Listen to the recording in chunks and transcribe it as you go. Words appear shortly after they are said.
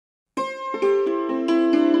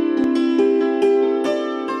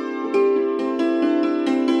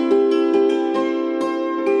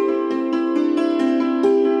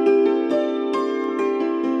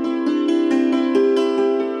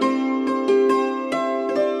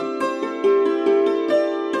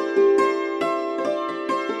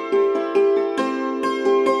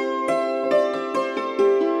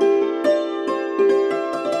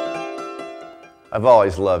I've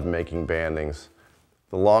always loved making bandings.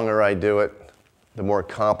 The longer I do it, the more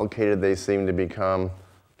complicated they seem to become,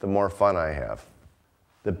 the more fun I have.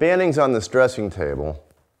 The bandings on this dressing table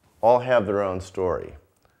all have their own story.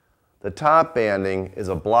 The top banding is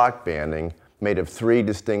a block banding made of 3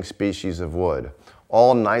 distinct species of wood,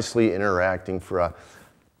 all nicely interacting for an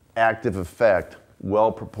active effect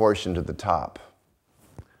well proportioned to the top.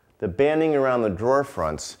 The banding around the drawer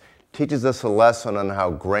fronts teaches us a lesson on how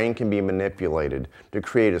grain can be manipulated to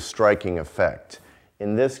create a striking effect.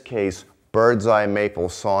 In this case, bird's eye maple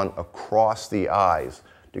sawn across the eyes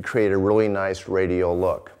to create a really nice radial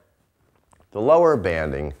look. The lower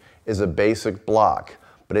banding is a basic block,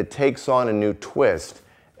 but it takes on a new twist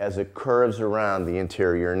as it curves around the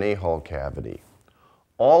interior knee hole cavity.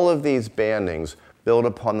 All of these bandings build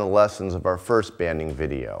upon the lessons of our first banding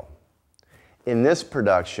video. In this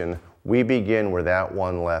production, we begin where that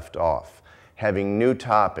one left off, having new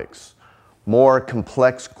topics, more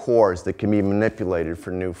complex cores that can be manipulated for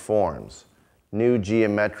new forms, new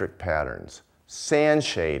geometric patterns, sand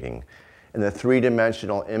shading, and the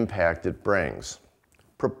 3-dimensional impact it brings,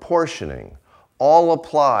 proportioning, all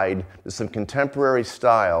applied to some contemporary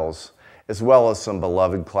styles as well as some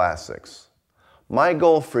beloved classics. My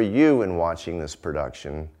goal for you in watching this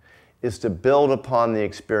production is to build upon the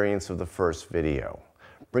experience of the first video,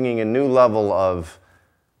 bringing a new level of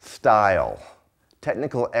style,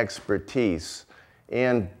 technical expertise,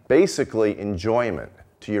 and basically enjoyment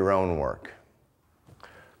to your own work.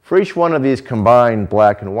 For each one of these combined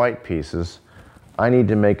black and white pieces, I need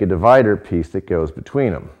to make a divider piece that goes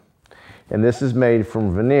between them. And this is made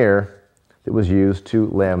from veneer that was used to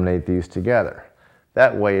laminate these together.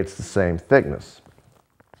 That way it's the same thickness.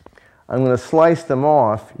 I'm going to slice them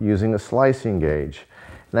off using a slicing gauge.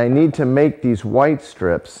 And I need to make these white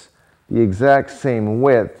strips the exact same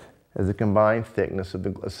width as the combined thickness of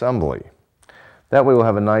the assembly. That way we'll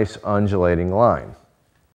have a nice undulating line.